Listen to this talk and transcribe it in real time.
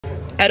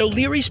At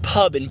O'Leary's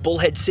Pub in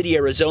Bullhead City,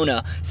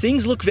 Arizona,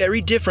 things look very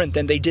different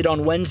than they did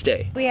on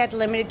Wednesday. We had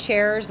limited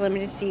chairs,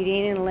 limited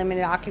seating, and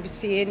limited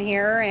occupancy in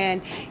here,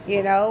 and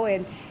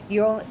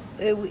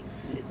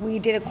we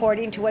did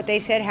according to what they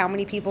said, how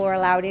many people are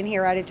allowed in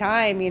here at a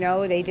time.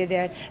 They did,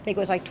 I think it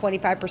was like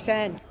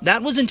 25%.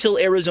 That was until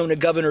Arizona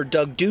Governor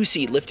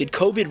Ducey lifted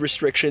COVID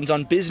restrictions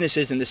on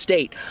businesses in the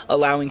state,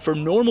 allowing for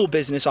normal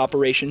business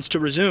operations to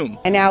resume.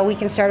 And now we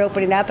can start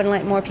opening up and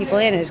letting more people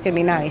in, and it's going to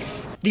be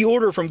nice. The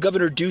order from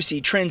Governor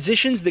Ducey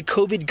transitions the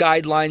COVID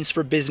guidelines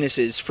for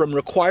businesses from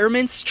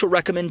requirements to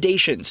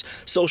recommendations.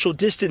 Social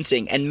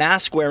distancing and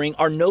mask wearing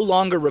are no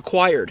longer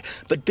required,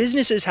 but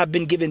businesses have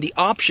been given the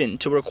option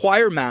to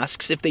require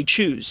masks if they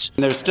choose.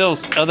 There's still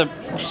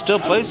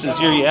places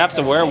here you have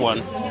to wear one.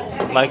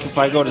 Like if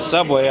I go to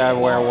Subway, I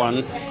wear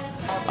one.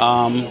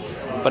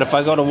 But if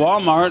I go to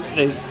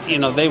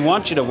Walmart, they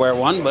want you to wear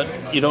one, but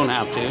you don't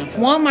have to.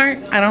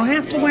 Walmart, I don't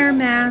have to wear a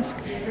mask.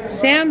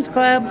 Sam's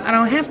Club, I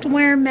don't have to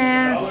wear a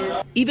mask.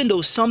 Even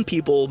though some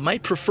people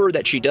might prefer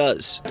that she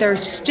does.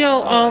 There's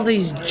still all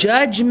these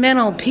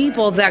judgmental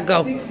people that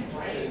go.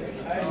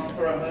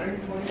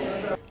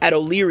 At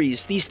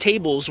O'Leary's, these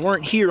tables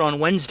weren't here on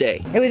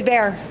Wednesday. It was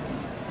bare.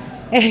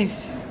 It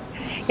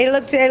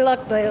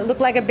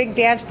looked like a big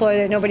dance floor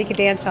that nobody could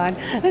dance on.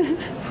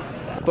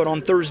 But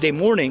on Thursday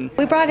morning,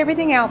 we brought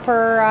everything out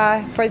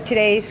for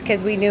today's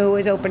because we knew it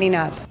was opening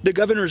up. The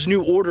governor's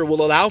new order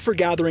will allow for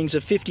gatherings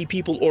of 50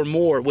 people or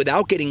more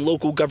without getting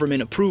local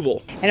government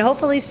approval. And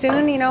hopefully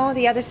soon,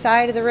 the other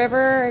side of the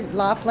river,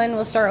 Laughlin,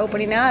 will start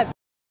opening up.